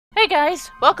Hey guys,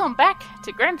 welcome back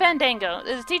to Grim Fandango.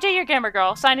 This is TJ, your gamer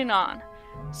girl, signing on.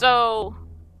 So,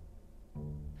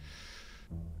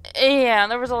 yeah,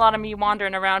 there was a lot of me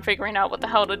wandering around figuring out what the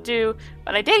hell to do,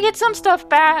 but I did get some stuff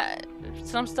done,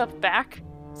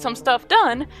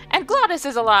 and Glottis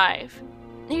is alive.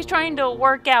 He's trying to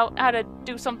work out how to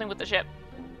do something with the ship.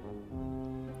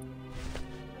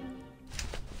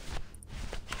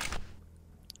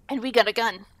 And we got a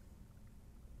gun.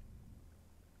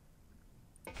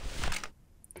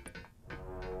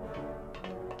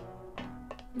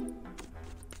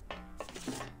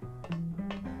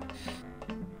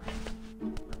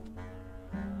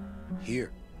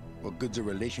 Here, what good's a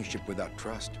relationship without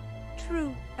trust?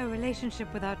 True, a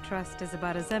relationship without trust is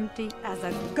about as empty as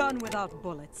a gun without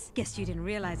bullets. Guess you didn't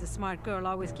realize a smart girl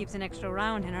always keeps an extra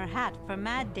round in her hat for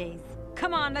mad days.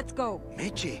 Come on, let's go.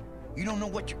 Meche, you don't know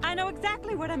what you... I know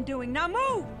exactly what I'm doing. Now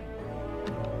move!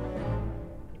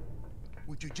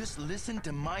 Would you just listen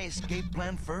to my escape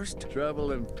plan first?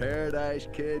 Trouble in paradise,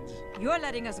 kids? You're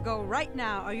letting us go right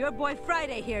now, or your boy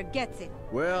Friday here gets it.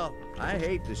 Well, I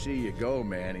hate to see you go,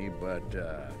 Manny, but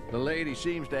the lady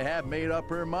seems to have made up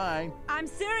her mind. I'm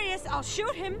serious. I'll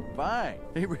shoot him. Fine.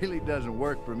 He really doesn't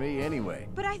work for me anyway.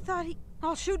 But I thought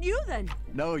I'll shoot you then.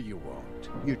 No, you won't.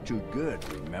 You're too good,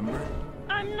 remember?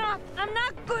 I'm not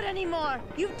good anymore.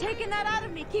 You've taken that out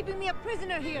of me, keeping me a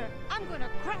prisoner here. I'm gonna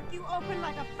crack you open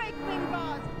like a fake thing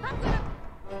gauze. I'm gonna...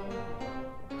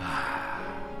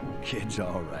 Kid's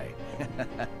all right.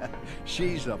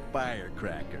 She's a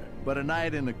firecracker, but a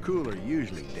night in the cooler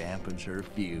usually dampens her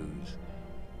fuse.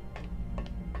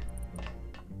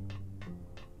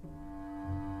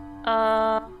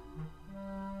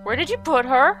 Where did you put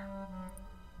her?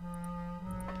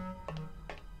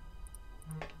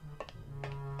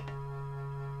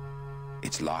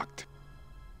 It's locked.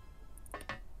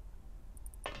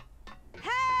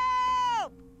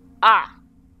 Help! Ah.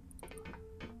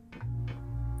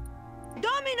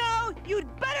 Domino, you'd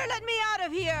better let me out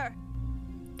of here!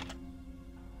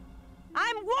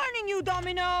 I'm warning you,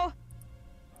 Domino!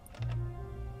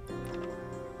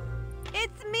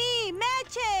 It's me,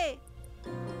 Meche!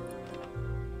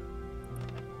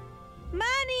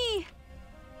 Manny!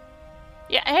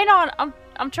 Yeah, hang on.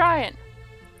 I'm trying.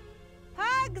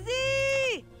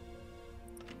 Hagsy!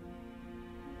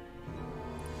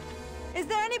 Is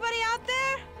there anybody out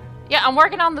there? Yeah, I'm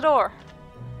working on the door.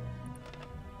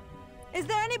 Is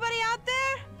there anybody out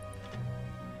there?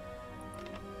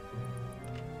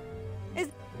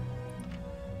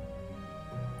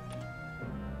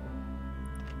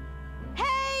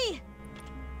 Hey!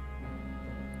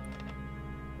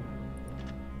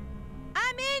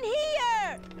 I'm in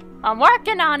here! I'm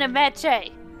working on it,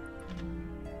 Meche.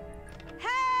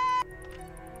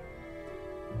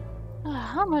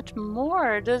 How much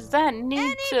more does that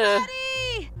need to...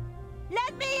 Anybody!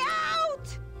 Let me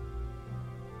out!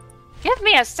 Give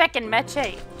me a second,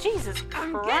 Meche. Jesus Christ.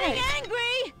 I'm getting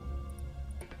angry!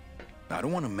 I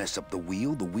don't want to mess up the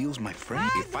wheel. The wheel's my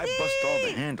friend. If I bust all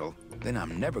the handle, then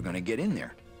I'm never gonna get in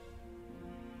there.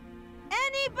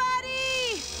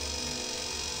 Anybody!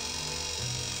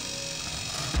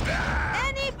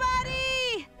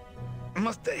 Anybody!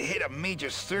 Must have hit a major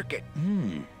circuit.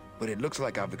 But it looks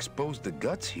like I've exposed the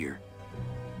guts here.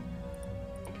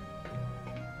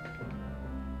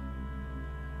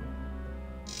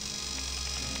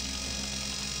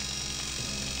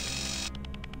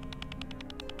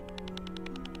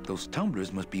 Those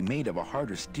tumblers must be made of a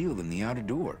harder steel than the outer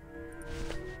door.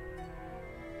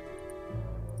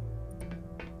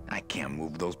 I can't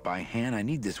move those by hand. I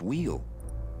need this wheel.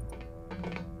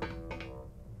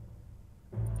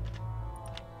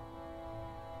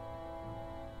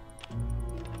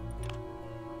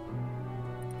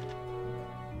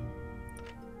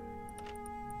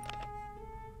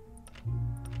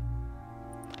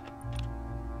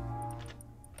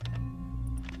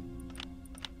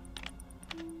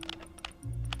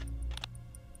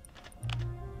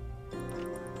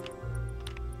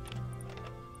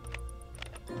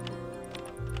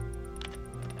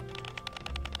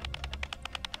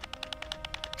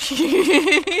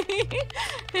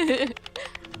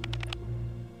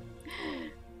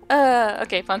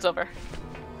 Okay, fun's over.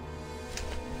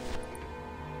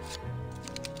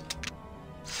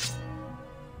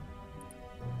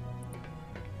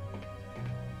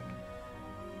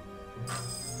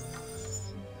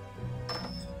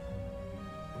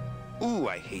 Ooh,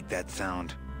 I hate that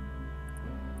sound.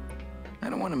 I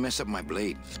don't want to mess up my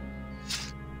blade.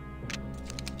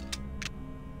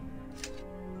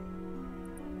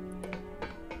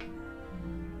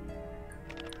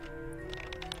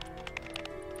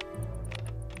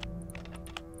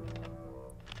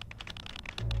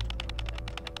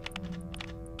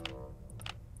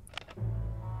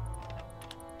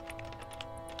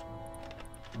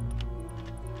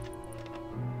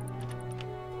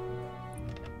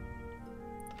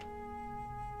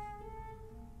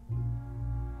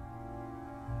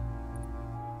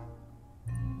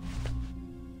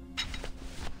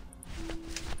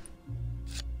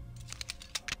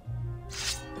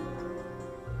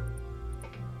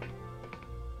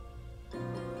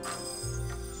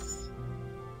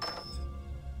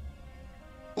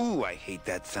 Ooh, I hate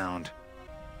that sound.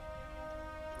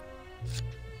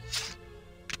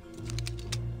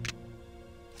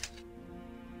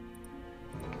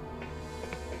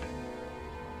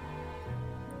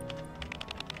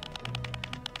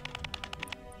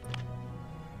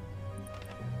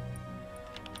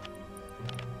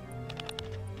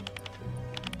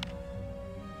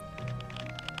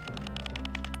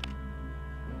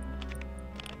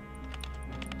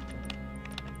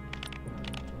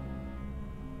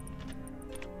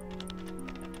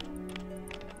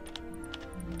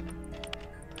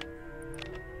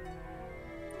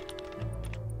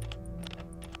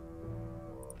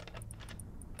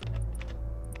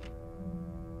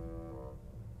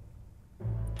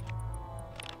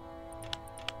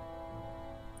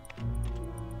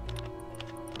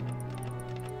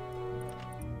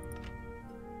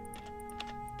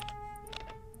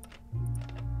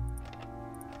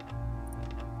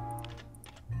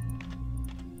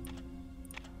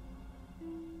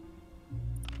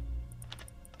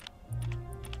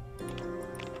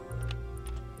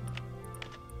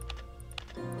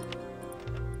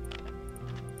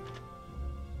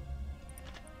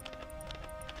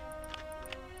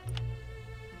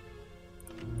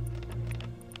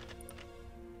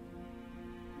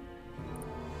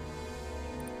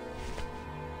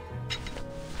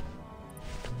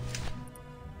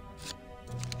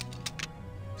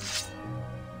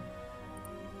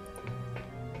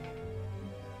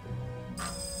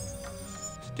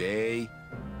 Stay.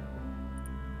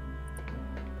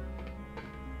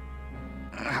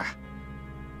 Ah.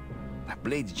 That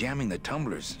blade's jamming the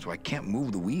tumblers, so I can't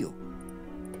move the wheel.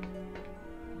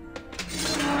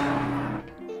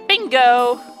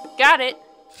 Bingo! Got it.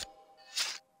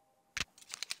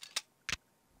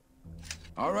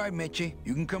 All right, Meche,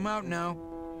 you can come out now.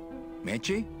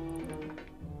 Meche?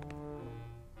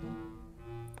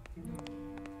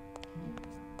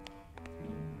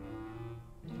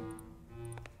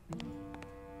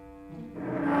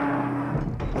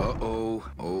 Uh-oh.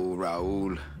 Oh,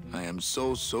 Raul. I am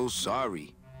so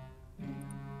sorry.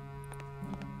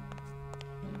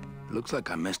 Looks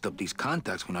like I messed up these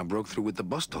contacts when I broke through with the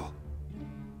bus stall.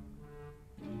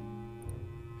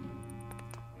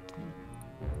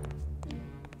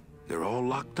 They're all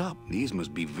locked up. These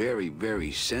must be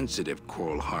very sensitive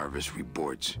coral harvest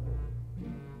reports.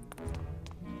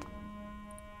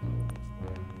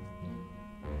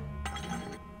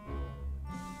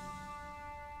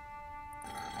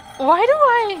 Why do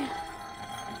I...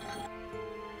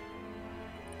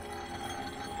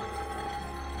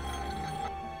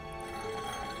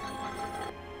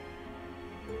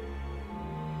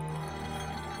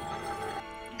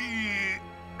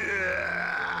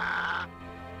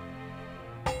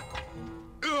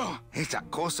 Esa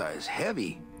cosa is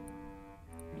heavy.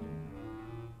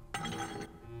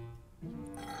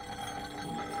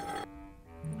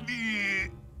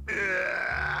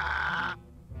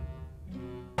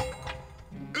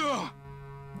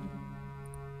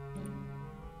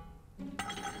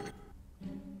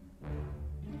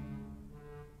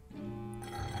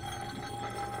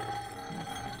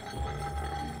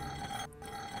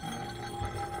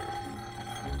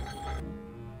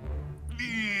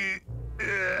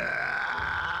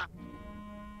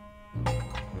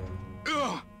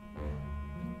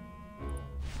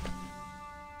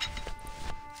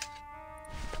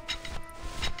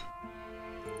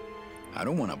 I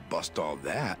don't want to bust all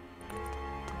that.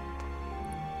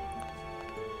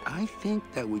 I think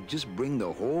that would just bring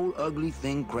the whole ugly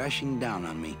thing crashing down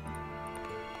on me.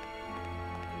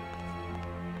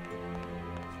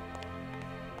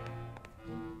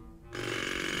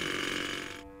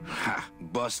 Ha!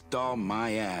 Bust all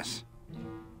my ass.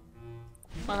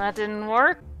 Well, that didn't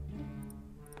work.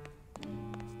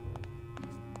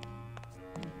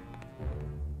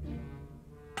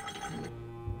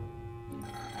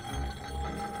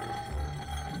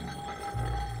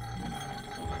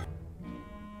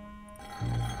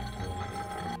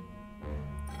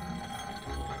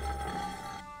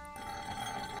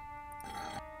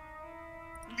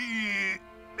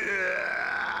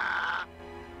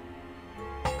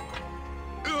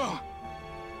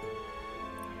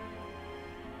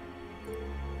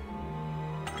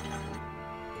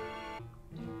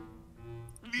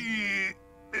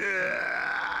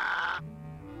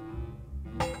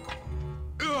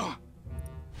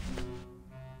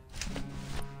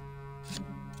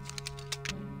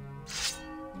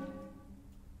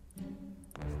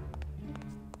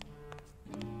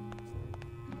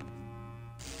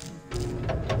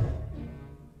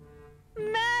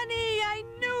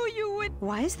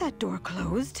 Why is that door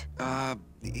closed?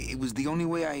 It was the only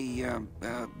way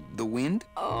the wind?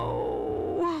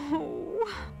 Oh.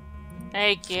 Oh.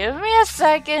 Hey, give me a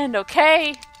second,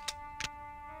 okay?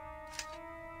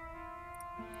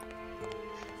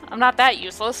 I'm not that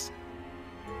useless.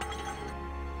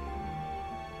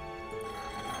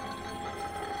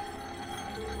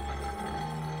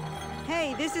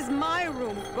 Hey, this is my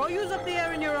room. Go use up the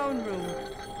air in your own room.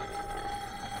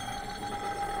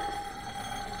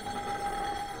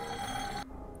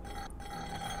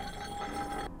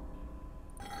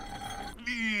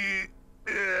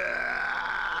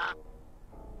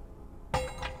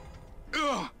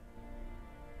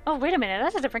 Oh, wait a minute,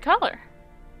 that's a different color.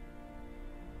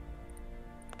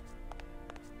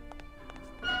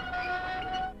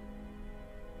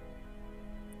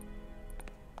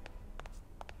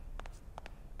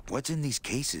 What's in these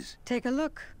cases? Take a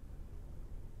look.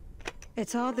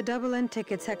 It's all the double-end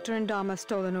tickets Hector and Dom have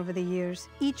stolen over the years.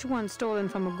 Each one stolen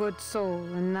from a good soul,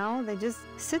 and now they just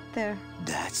sit there.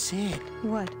 That's it.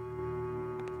 What?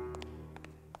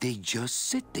 They just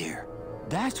sit there.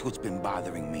 That's what's been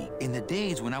bothering me. In the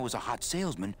days when I was a hot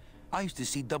salesman, I used to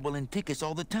see double-end tickets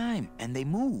all the time, and they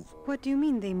move. What do you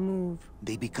mean they move?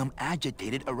 They become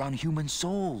agitated around human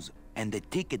souls, and the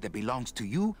ticket that belongs to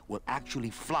you will actually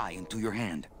fly into your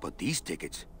hand. But these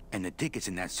tickets, and the tickets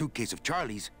in that suitcase of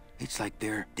Charlie's, it's like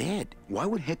they're dead. Why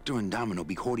would Hector and Domino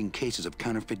be hoarding cases of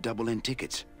counterfeit double-end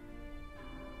tickets?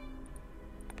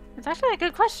 It's actually a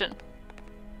good question.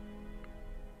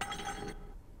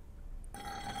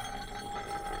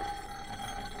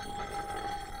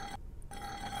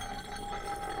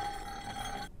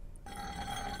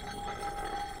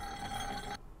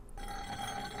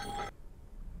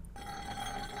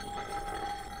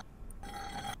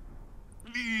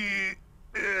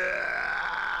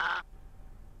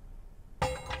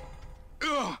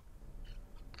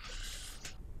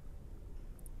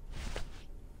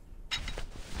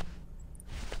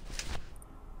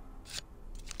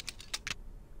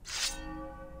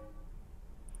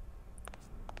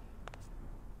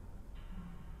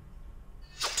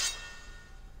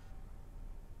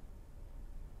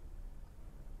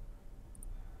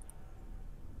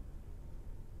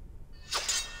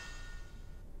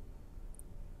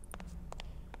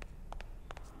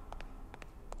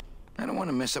 I don't want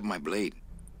to mess up my blade.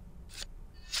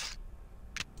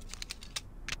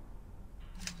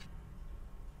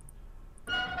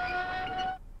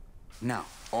 Now,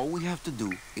 all we have to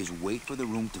do is wait for the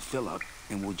room to fill up,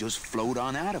 and we'll just float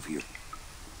on out of here.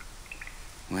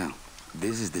 Well,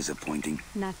 this is disappointing.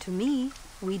 Not to me.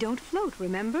 We don't float,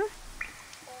 remember?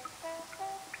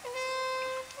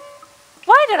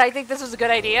 Why did I think this was a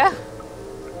good idea?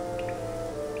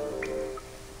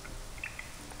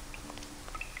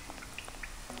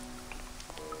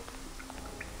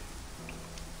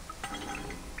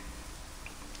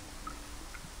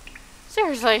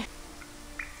 Seriously.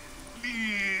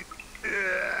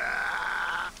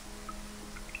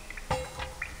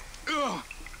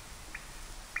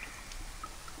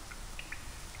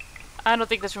 I don't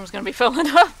think this room's gonna be filling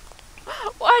up.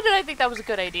 Why did I think that was a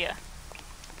good idea?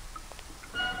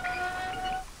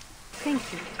 Thank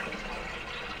you.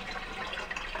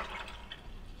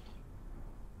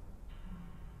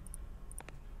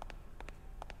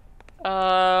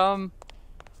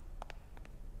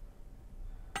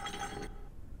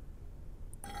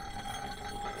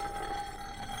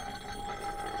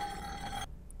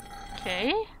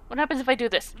 Okay. What happens if I do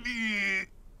this?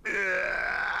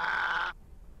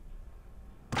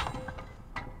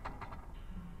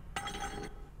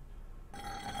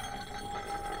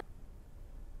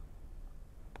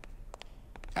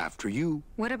 After you.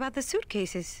 What about the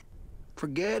suitcases?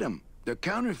 Forget them. They're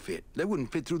counterfeit. They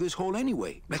wouldn't fit through this hole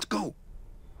anyway. Let's go.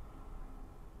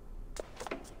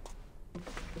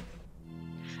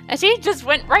 And she just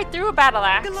went right through a battle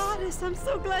axe. Gladys, I'm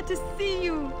so glad to see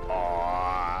you.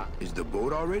 Is the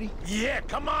boat already? Yeah,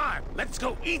 come on. Let's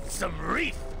go eat some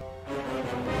reef.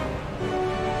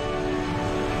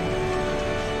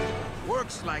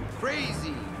 Works like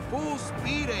crazy. Full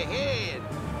speed ahead.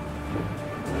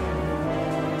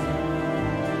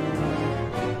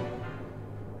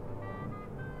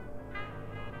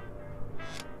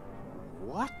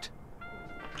 What?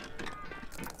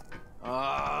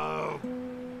 Oh.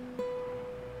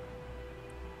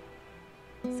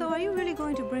 So are you really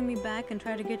going to bring me back and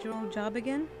try to get your old job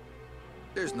again?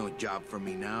 There's no job for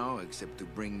me now except to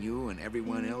bring you and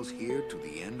everyone else here to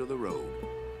the end of the road.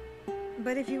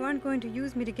 But if you aren't going to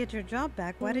use me to get your job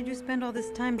back, why did you spend all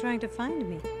this time trying to find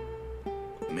me?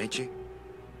 Meche,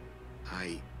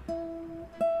 I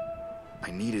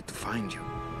needed to find you.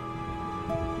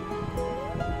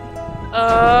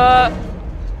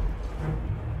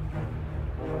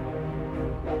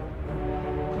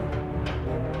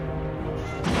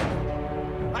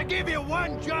 I give you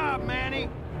one job, Manny.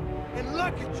 And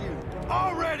look at you,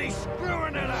 already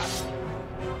screwing it up.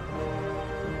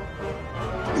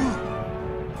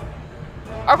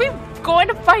 Are we going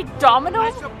to fight Domino? I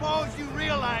suppose you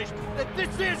realize that this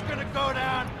is gonna go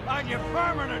down on your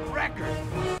permanent record.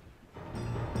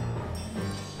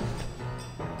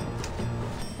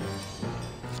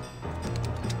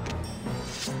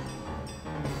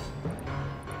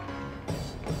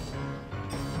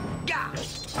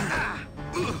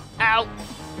 Ow.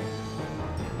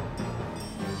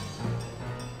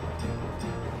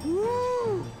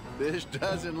 Woo! This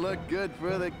doesn't look good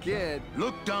for the kid.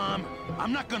 Look, Dom,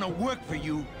 I'm not gonna work for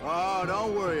you. Oh,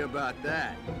 don't worry about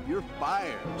that. You're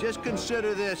fired. Just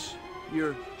consider this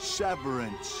your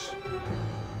severance.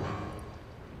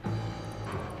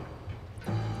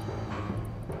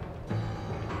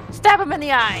 Stab him in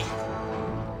the eye.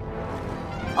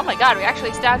 Oh my god, we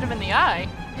actually stabbed him in the eye.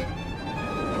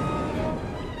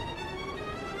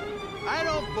 I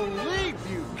don't believe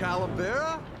you,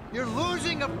 Calavera. You're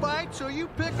losing a fight, so you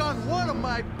pick on one of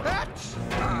my pets?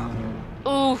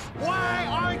 Oof. Why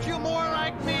aren't you more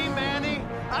like me, Manny?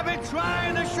 I've been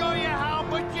trying to show you how,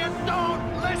 but you don't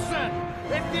listen.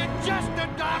 If you just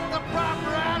adopt the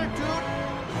proper attitude,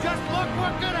 just look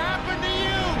what could happen to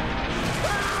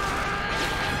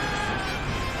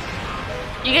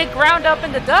you. You get ground up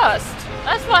into dust.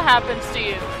 That's what happens to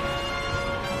you.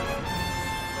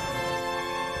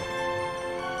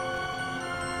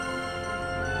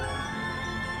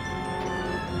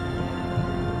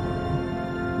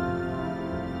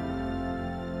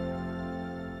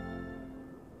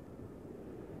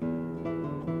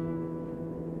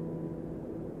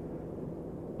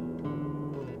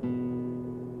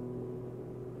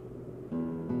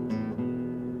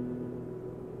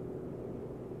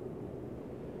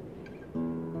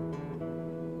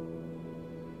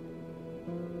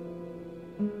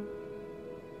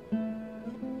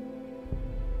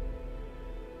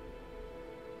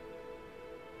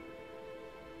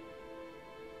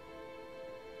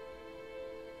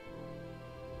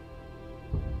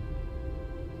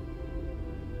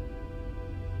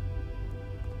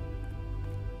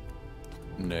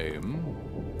 Name?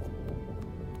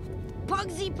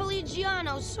 Pugsy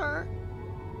Pelagiano, sir.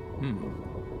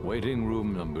 Waiting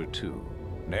room number 2.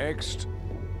 Next.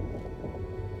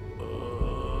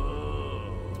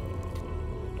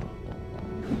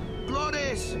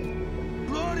 Glores!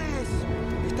 Glores!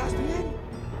 ¿Estás bien?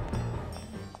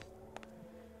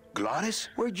 Glottis,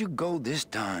 where'd you go this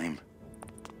time?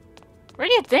 Where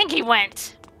do you think he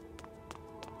went?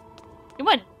 He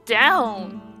went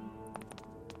down.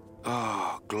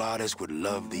 Oh, Glottis would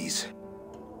love these.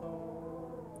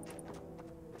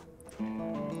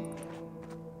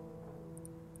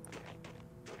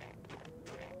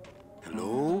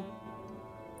 Hello?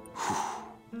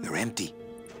 Whew, they're empty.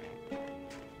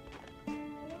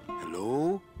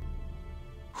 Hello?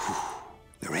 Whew,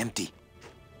 they're empty.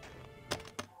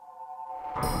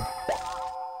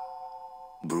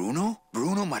 Bruno?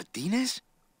 Bruno Martinez?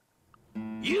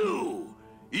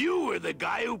 You were the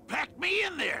guy who packed me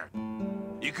in there.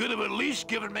 You could have at least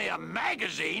given me a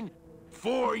magazine.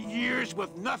 4 years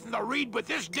with nothing to read but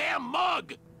this damn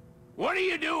mug. What are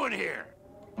you doing here?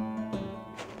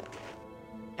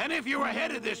 And if you were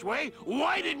headed this way,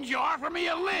 why didn't you offer me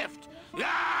a lift?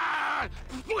 Ah!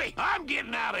 Wait, I'm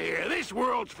getting out of here. This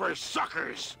world's for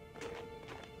suckers.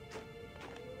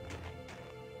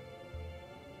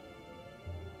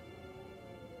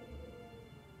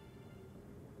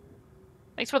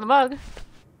 Thanks for the mug.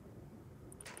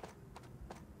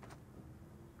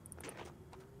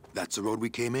 That's the road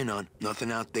we came in on.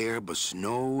 Nothing out there but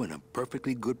snow and a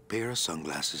perfectly good pair of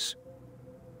sunglasses.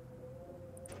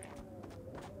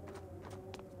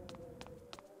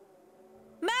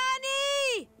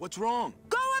 Manny! What's wrong?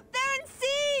 Go up there and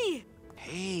see!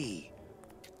 Hey,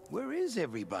 where is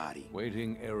everybody?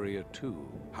 Waiting area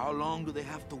 2. How long do they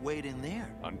have to wait in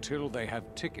there? Until they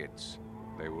have tickets.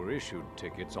 They were issued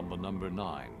tickets on the number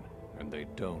 9, and they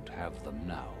don't have them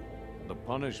now. The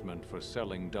punishment for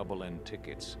selling double-end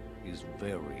tickets is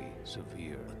very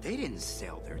severe. But they didn't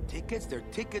sell their tickets. Their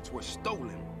tickets were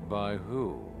stolen. By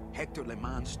who? Hector Le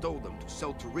Mans stole them to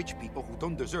sell to rich people who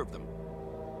don't deserve them.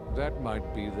 That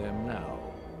might be them now.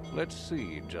 Let's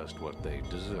see just what they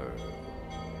deserve.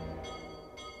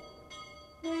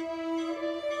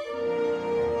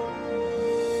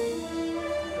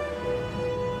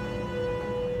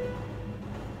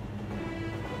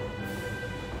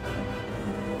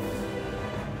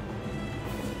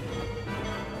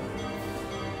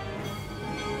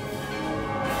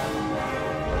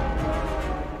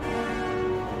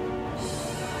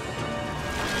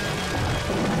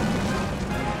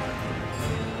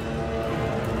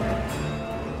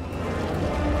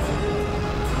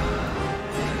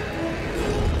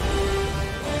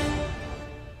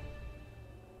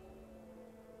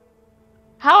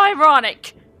 How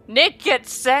ironic. Nick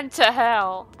gets sent to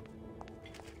hell.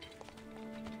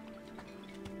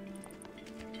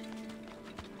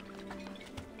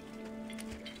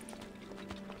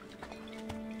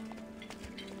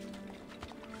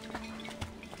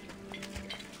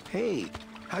 Hey,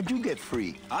 how'd you get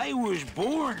free? I was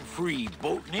born free,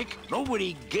 Boatnik.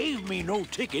 Nobody gave me no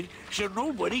ticket, so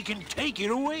nobody can take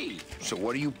it away. So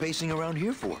what are you pacing around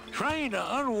here for? Trying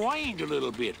to unwind a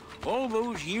little bit. All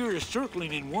those years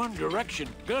circling in one direction.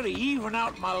 Gotta even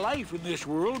out my life in this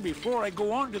world before I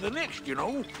go on to the next, you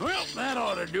know? Well, that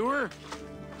ought to do her.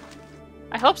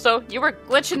 I hope so. You were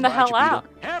glitching the hell Chiquito. out.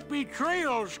 Happy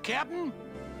trails, Captain.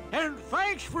 And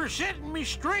thanks for setting me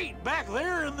straight back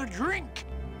there in the drink.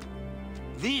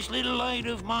 This little light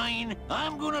of mine,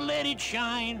 I'm gonna let it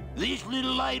shine. This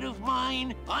little light of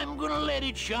mine, I'm gonna let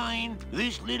it shine.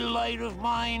 This little light of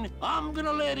mine, I'm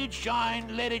gonna let it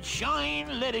shine. Let it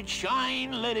shine, let it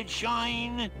shine, let it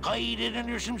shine. Hide it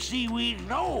under some seaweed.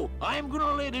 No, I'm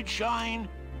gonna let it shine.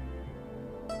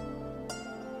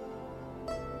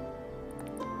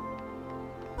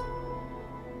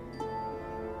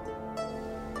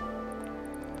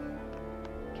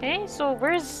 Okay, so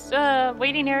where's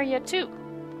waiting area 2?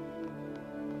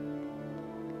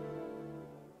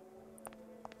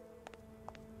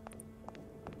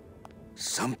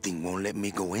 Something won't let me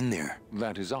go in there.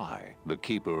 That is I, the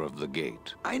keeper of the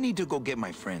gate. I need to go get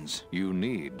my friends. You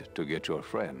need to get your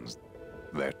friends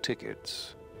their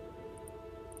tickets.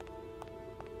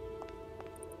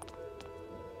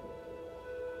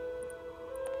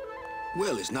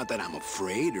 Well, it's not that I'm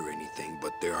afraid or anything,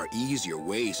 but there are easier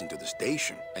ways into the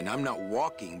station, and I'm not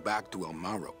walking back to El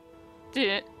Morro.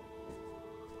 Dude.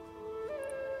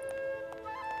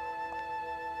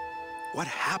 What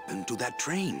happened to that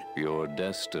train? Your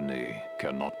destiny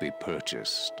cannot be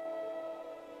purchased.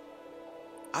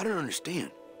 I don't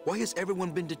understand. Why has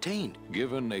everyone been detained?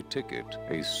 Given a ticket,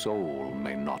 a soul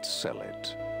may not sell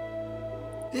it.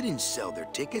 They didn't sell their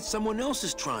tickets. Someone else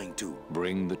is trying to.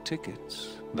 Bring the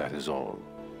tickets, that is all.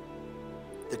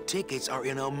 The tickets are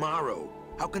in El Morro.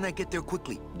 How can I get there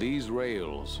quickly? These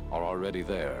rails are already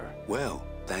there. Well,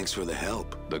 thanks for the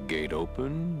help. The gate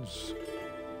opens.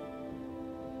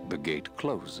 The gate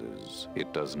closes.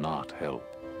 It does not help.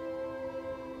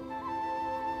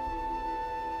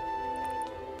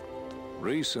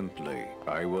 Recently,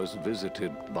 I was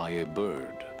visited by a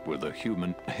bird with a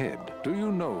human head. Do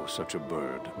you know such a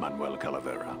bird, Manuel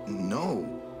Calavera? No.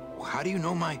 How do you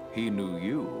know my... He knew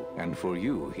you, and for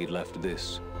you, he left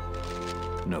this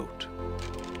note.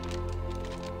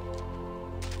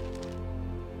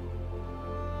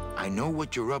 I know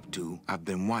what you're up to. I've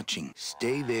been watching.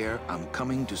 Stay there. I'm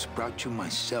coming to sprout you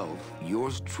myself.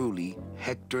 Yours truly,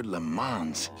 Hector Le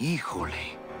Mans.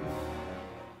 Híjole.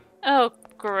 Oh,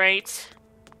 great.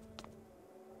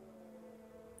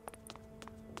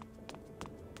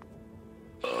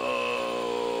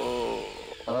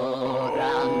 Oh,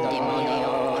 gran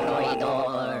demonio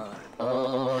roedor.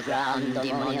 Oh, gran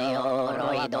demonio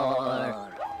roedor.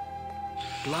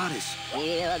 Glottis,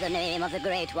 Hear the name of the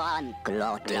Great One.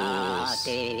 Glottis.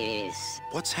 Glottis.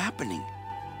 what's happening?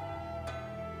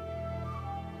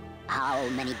 How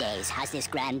many days has this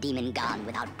grand demon gone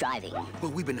without driving?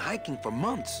 Well, we've been hiking for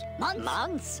months. Months?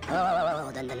 Months?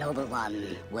 Oh, then the noble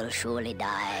one will surely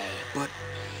die. But...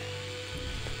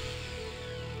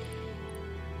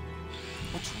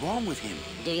 what's wrong with him?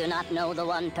 Do you not know the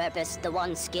one purpose, the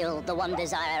one skill, the one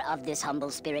desire of this humble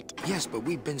spirit? Yes, but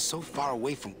we've been so far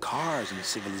away from cars and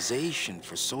civilization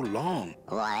for so long.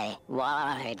 Why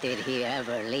did he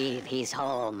ever leave his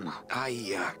home?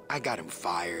 I got him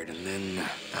fired, and then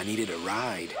I needed a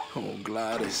ride. Oh,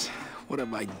 Gladys, what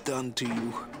have I done to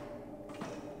you?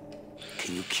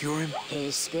 Can you cure him?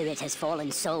 His spirit has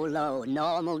fallen so low,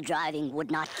 normal driving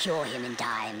would not cure him in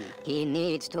time. He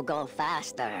needs to go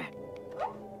faster.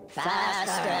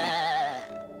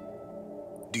 Faster!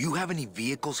 Do you have any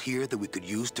vehicles here that we could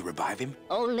use to revive him?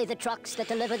 Only the trucks that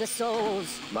deliver the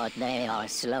souls. But they are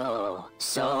slow.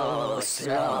 So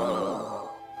slow.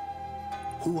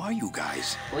 Who are you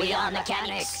guys? We are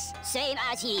mechanics, same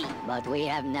as he. But we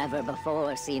have never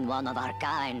before seen one of our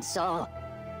kind so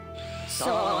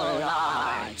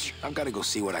large. I've got to go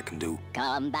see what I can do.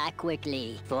 Come back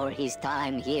quickly, for his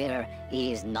time here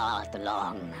is not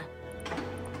long.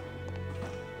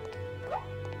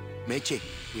 Meche,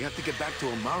 we have to get back to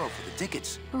El Morro for the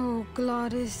tickets. Oh,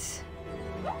 Glottis.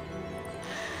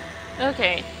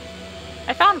 Okay.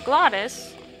 I found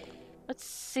Glottis. Let's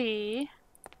see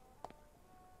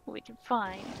what we can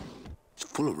find. It's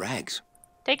full of rags.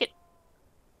 Take it.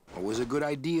 Always a good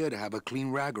idea to have a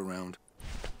clean rag around.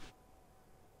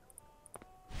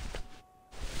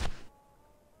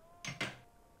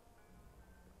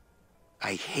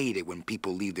 I hate it when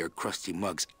people leave their crusty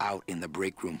mugs out in the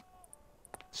break room.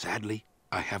 Sadly,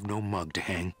 I have no mug to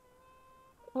hang.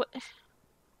 What?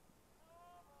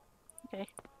 Okay.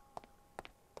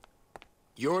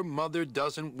 Your mother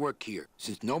doesn't work here.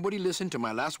 Since nobody listened to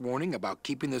my last warning about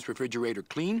keeping this refrigerator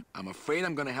clean, I'm afraid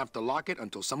I'm gonna have to lock it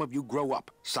until some of you grow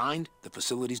up. Signed, the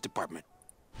Facilities Department.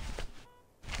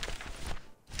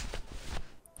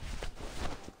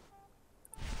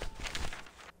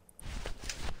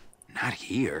 Not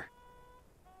here.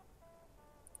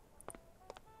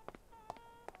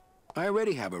 I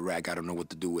already have a rag I don't know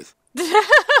what to do with.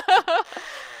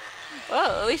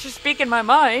 Well, at least you're speaking my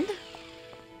mind.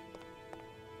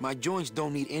 My joints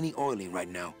don't need any oiling right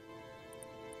now.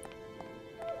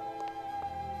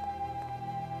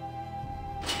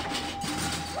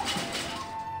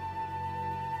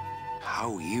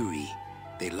 How eerie.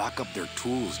 They lock up their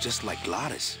tools just like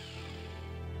Gladys.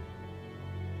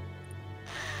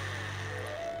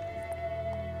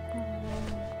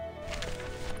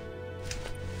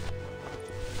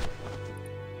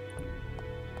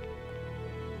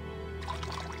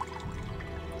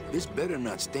 This better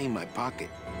not stain my pocket.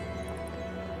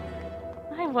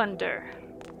 I wonder.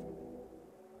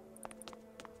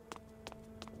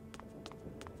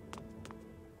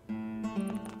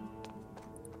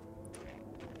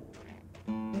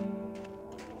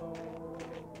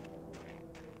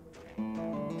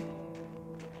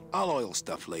 I'll oil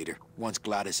stuff later, once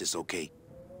Gladys is okay.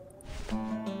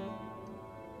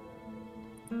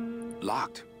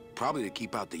 Locked, probably to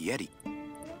keep out the Yeti.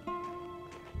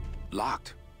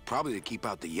 Locked, probably to keep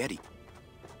out the Yeti.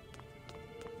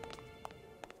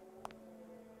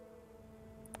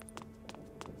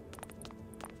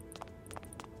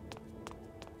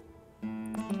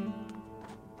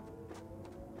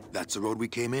 That's the road we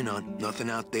came in on. Nothing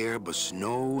out there but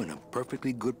snow and a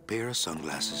perfectly good pair of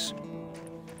sunglasses.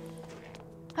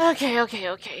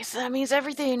 Okay. So that means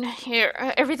everything here,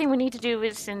 everything we need to do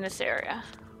is in this area.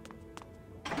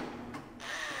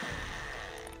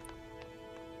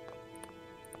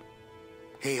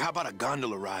 Hey, how about a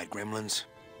gondola ride, Gremlins?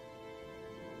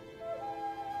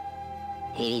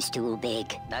 He's too big.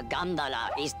 The gondola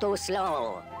is too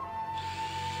slow.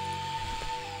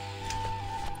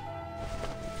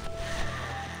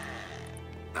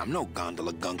 I'm no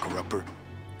gondola gunker-upper.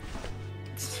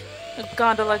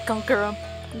 Gondola gunker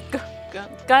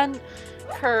gun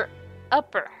her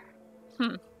upper.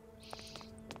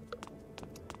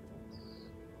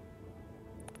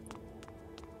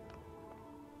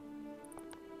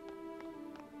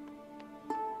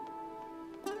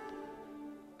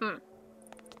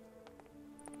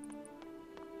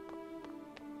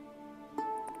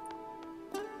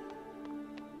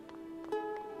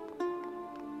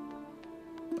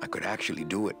 I could actually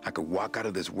do it. I could walk out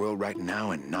of this world right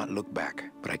now and not look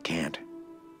back. But I can't.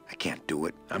 I can't do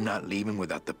it. I'm not leaving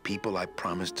without the people I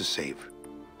promised to save.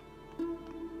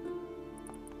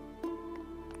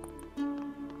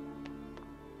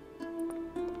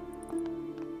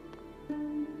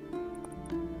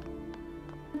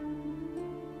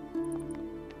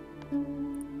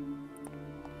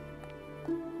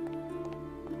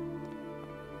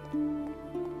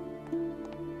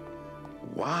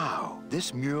 Wow,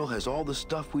 this mural has all the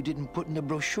stuff we didn't put in the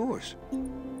brochures.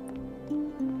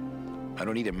 I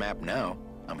don't need a map now.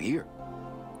 I'm here.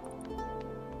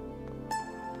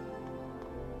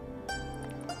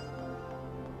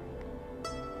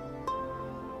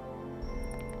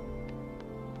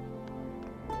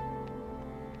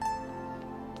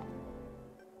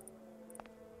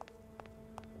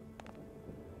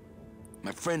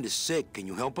 My friend is sick. Can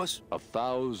you help us?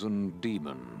 1,000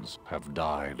 demons have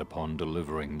died upon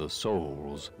delivering the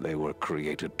souls they were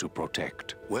created to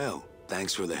protect. Well,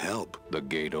 thanks for the help. The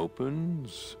gate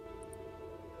opens.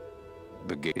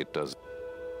 The gate does.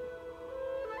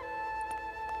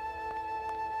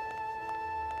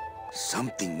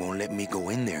 Something won't let me go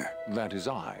in there. That is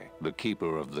I, the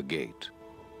keeper of the gate.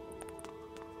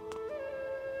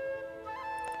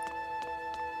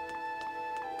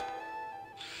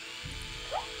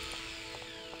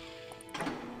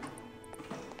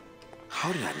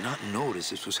 How did I not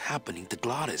notice this was happening to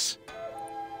Gladys?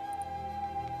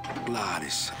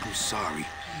 Gladys, I'm sorry.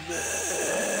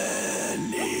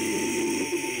 Manny.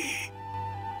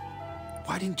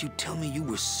 Why didn't you tell me you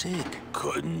were sick?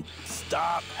 Couldn't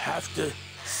stop. Have to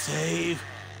save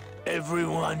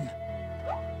everyone.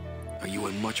 Are you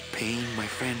in much pain, my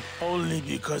friend? Only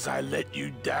because I let you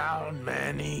down,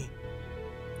 Manny.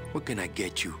 What can I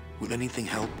get you? Will anything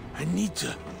help? I need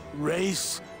to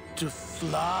race to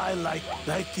fly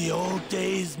like the old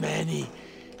days, Manny.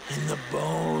 in the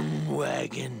bone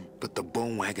wagon. But the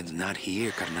bone wagon's not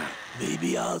here, carnal.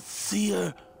 Maybe I'll see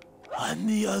her on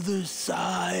the other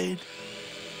side.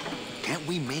 Can't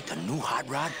we make a new hot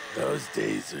rod? Those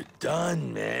days are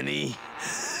done, Manny.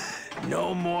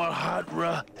 No more hot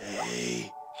rod.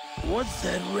 Hey, what's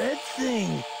that red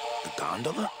thing? The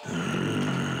gondola?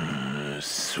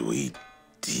 Sweet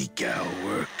decal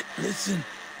work. Listen,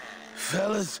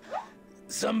 fellas,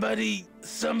 somebody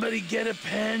get a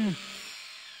pen.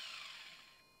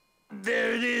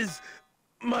 There it is,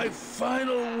 my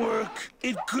final work.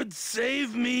 It could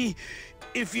save me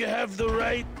if you have the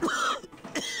right,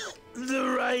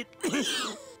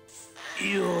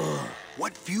 fuel.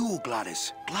 What fuel,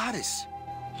 Glottis? Glottis!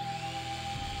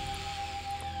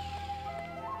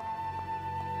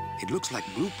 It looks like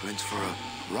blueprints for a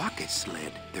rocket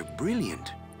sled. They're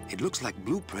brilliant. It looks like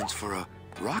blueprints for a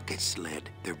rocket sled.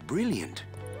 They're brilliant.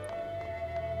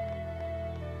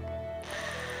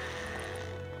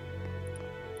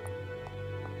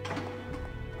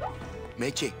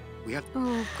 Meche, we have...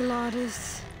 Oh,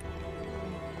 Glottis.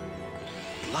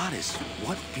 Glottis,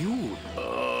 what fuel?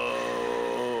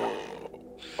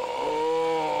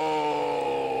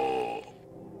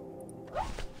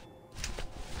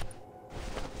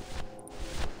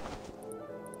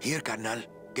 Here, carnal.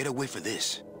 Get away for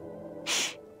this.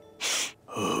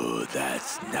 Oh,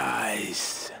 that's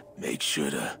nice. Make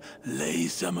sure to lay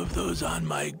some of those on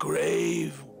my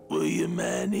grave, will you,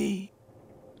 Manny?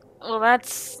 Well,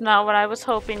 that's not what I was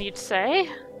hoping you'd say.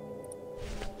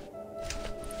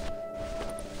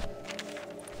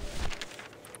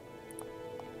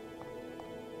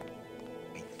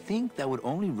 I think that would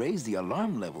only raise the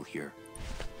alarm level here.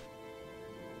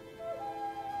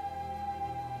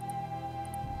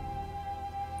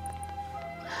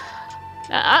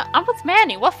 I'm with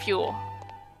Manny. What fuel?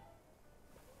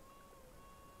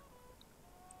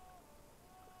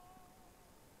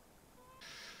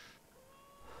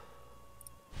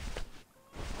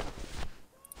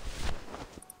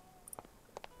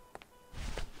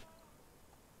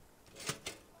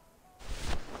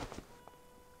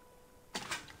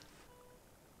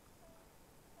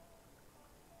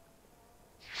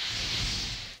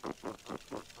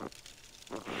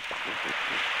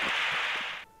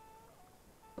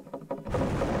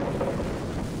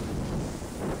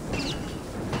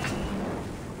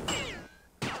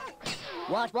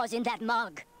 What was in that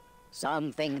mug?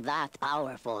 Something that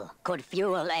powerful could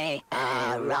fuel a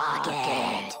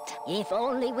rocket. If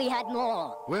only we had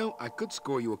more. Well, I could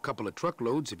score you a couple of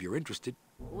truckloads if you're interested.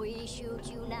 We shoot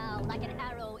you now like an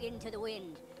arrow into the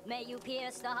wind. May you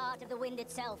pierce the heart of the wind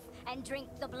itself and drink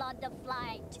the blood of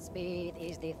flight. Speed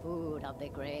is the food of the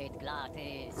great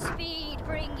Glottis. Speed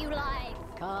bring you life.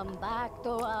 Come back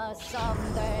to us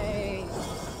someday.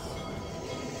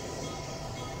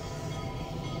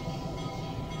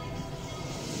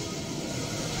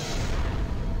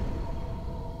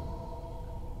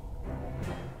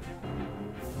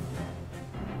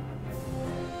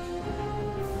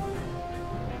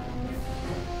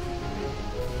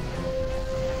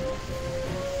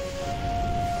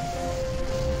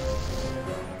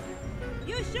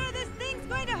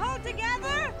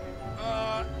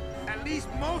 At least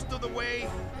most of the way.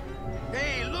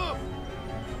 Hey, look!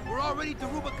 We're already to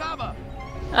Rubacava.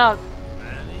 Oh.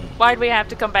 Manny? Why'd we have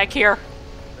to come back here?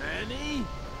 Manny?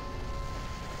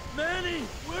 Manny,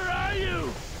 where are you?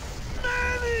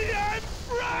 Manny, I'm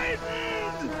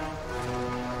frightened!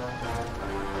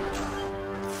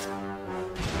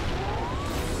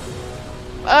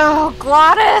 Oh,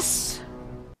 Glottis!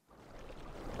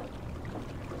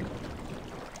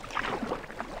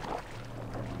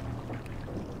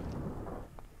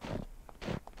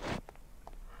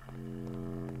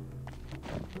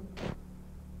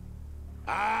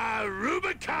 Ah,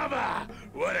 Rubacava!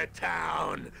 What a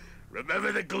town!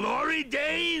 Remember the glory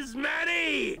days,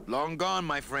 Manny? Long gone,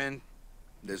 my friend.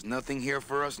 There's nothing here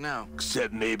for us now.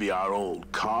 Except maybe our old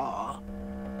car.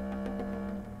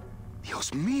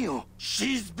 Dios mío!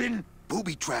 She's been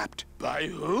booby-trapped. By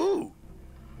who?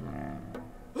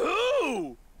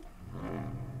 Who?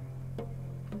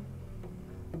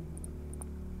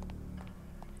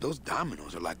 Those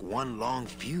dominoes are like one long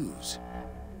fuse.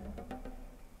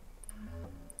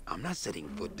 I'm not setting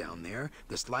foot down there.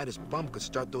 The slightest bump could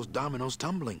start those dominoes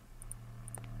tumbling.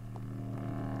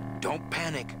 Don't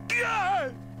panic.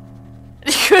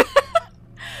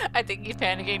 I think he's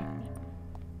panicking.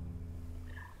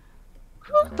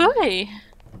 Oh boy.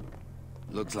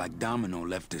 Looks like Domino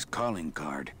left his calling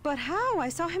card. But how? I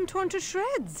saw him torn to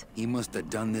shreds. He must have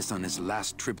done this on his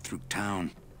last trip through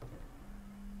town.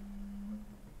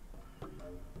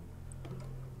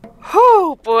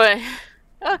 Oh boy.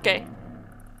 Okay.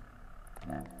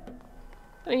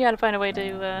 We gotta find a way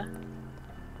to,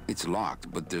 It's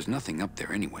locked, but there's nothing up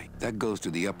there anyway. That goes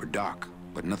to the upper dock,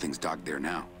 but nothing's docked there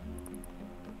now.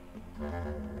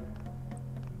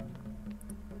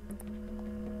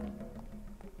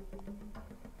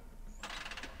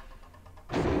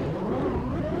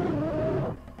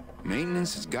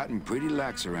 Maintenance has gotten pretty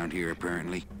lax around here,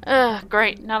 apparently. Ugh,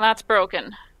 great. Now that's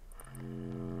broken.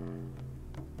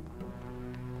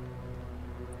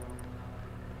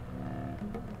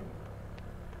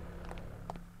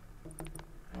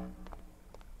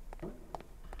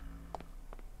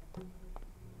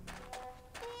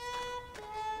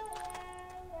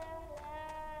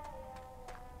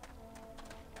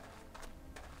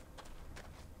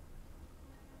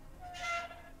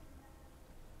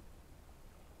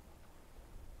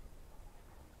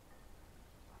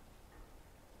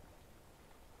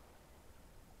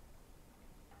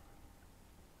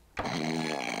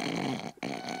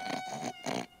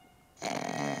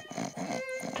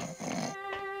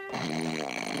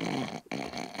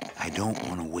 I don't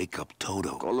want to wake up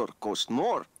Toto. Color cost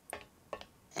more.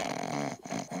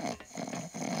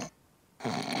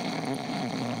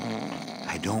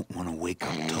 I don't want to wake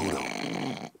up Toto.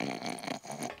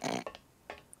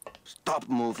 Stop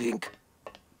moving.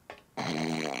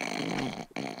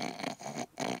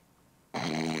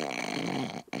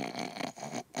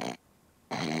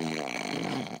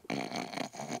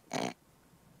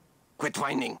 Quit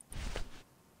whining.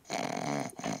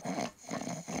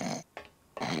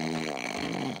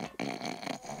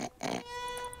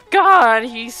 God,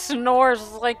 he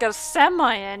snores like a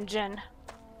semi-engine.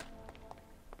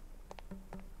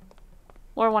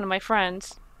 Or one of my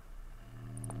friends.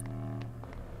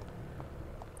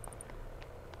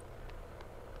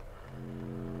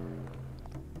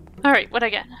 Alright, what'd I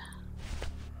get?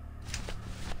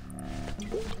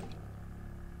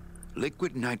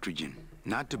 Liquid nitrogen,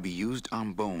 not to be used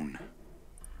on bone.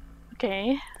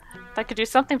 Okay, that could do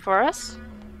something for us.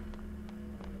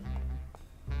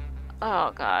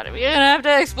 Oh god, are we gonna have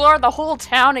to explore the whole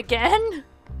town again?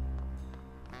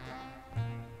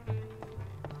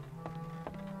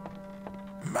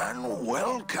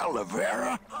 Manuel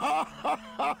Calavera?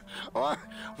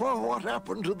 Well, what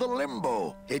happened to the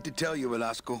Limbo? Hate to tell you,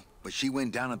 Velasco, but she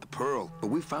went down at the Pearl. But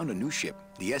we found a new ship,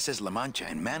 the SS La Mancha,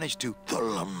 and managed to... The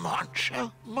La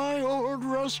Mancha? My old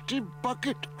rusty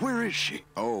bucket? Where is she?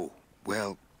 Oh,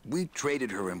 well, we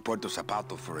traded her in Puerto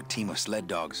Zapato for a team of sled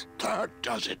dogs. That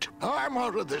does it. I'm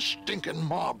out of this stinking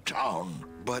mob town.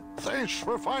 But... Thanks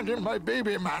for finding my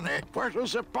baby, Manny. Puerto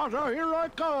Zapato, here I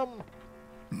come.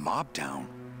 Mob town?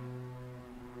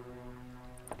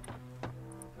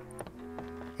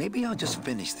 Maybe I'll just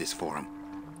finish this for him.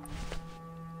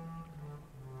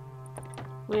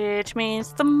 Which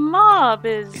means the mob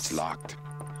is... It's locked.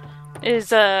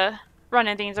 Is,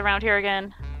 running things around here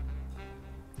again.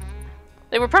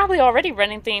 They were probably already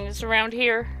running things around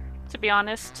here, to be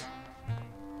honest.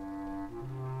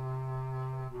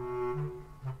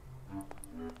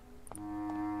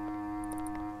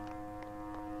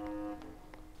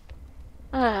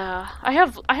 I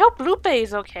hope Lupe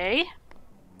is okay.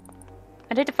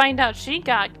 I need to find out she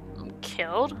got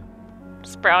killed.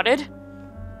 Sprouted.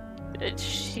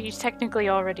 She's technically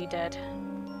already dead.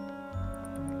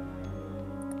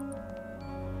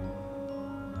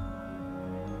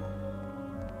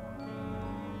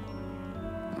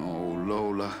 Oh,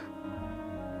 Lola.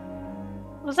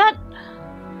 Was that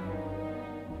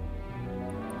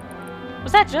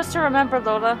just to remember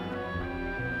Lola?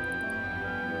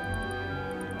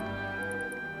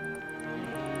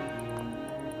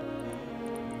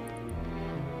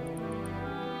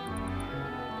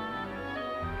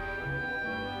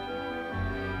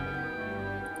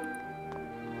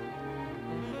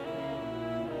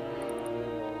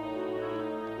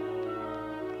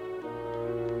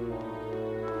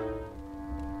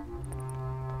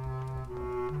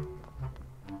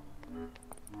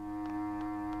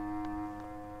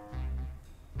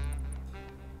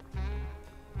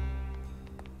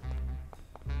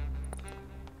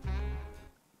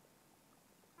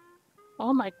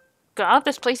 Oh my god,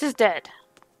 this place is dead.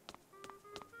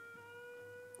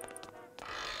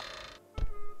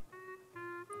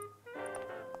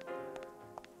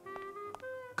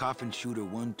 Coffin shooter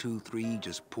 1, 2, 3,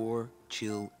 just pour,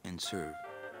 chill, and serve.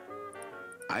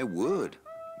 I would,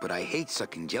 but I hate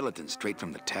sucking gelatin straight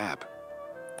from the tap.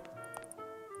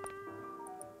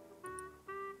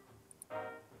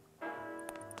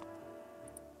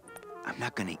 I'm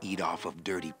not gonna eat off of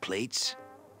dirty plates,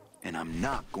 and I'm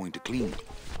not going to clean them.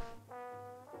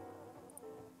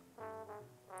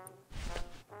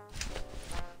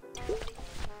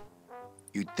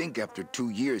 You'd think think after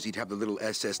 2 years he'd have the little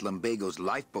SS Lumbago's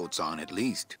lifeboats on at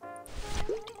least.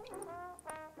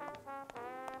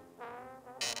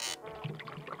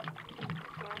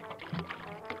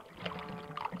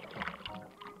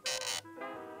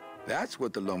 That's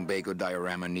what the Lumbago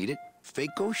diorama needed.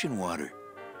 Fake ocean water.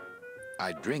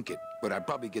 I'd drink it, but I'd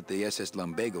probably get the SS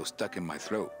Lumbago stuck in my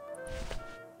throat.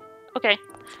 Okay,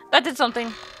 that did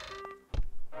something.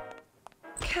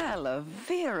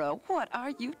 Calavera, what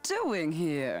are you doing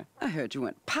here? I heard you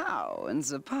went pow in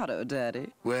Zapato,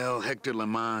 Daddy. Well, Hector Le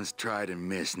Mans tried and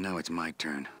missed. Now it's my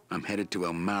turn. I'm headed to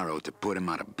El Maro to put him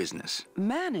out of business.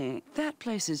 Manny, that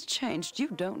place has changed. You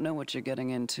don't know what you're getting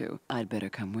into. I'd better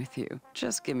come with you.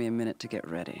 Just give me a minute to get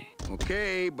ready.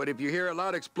 Okay, but if you hear a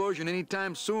loud explosion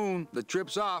anytime soon, the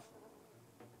trip's off.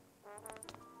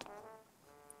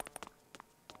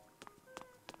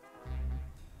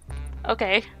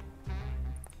 Okay.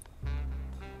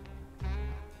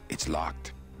 It's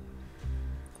locked.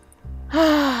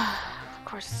 Of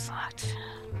course it's locked.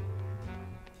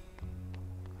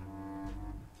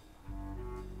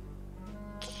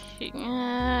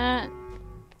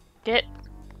 Get.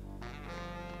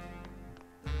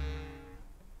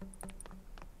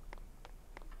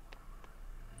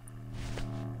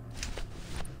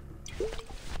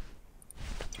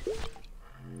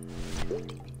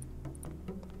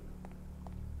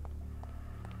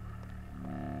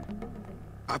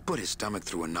 I put his stomach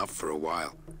through enough for a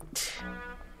while.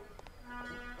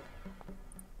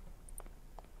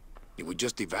 It would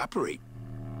just evaporate.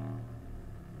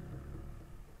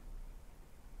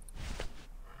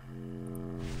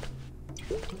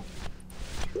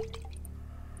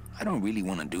 I don't really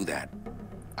want to do that.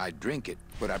 I'd drink it,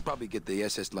 but I'd probably get the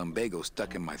SS Lumbago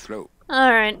stuck in my throat.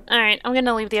 Alright. I'm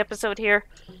gonna leave the episode here.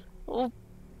 We'll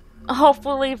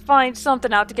hopefully find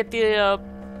something out to get the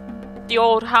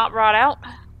old hot rod out.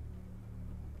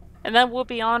 And then we'll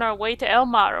be on our way to El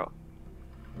Maro.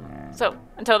 So,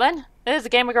 until then, this is the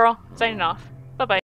Gamer Girl, signing off. Bye-bye.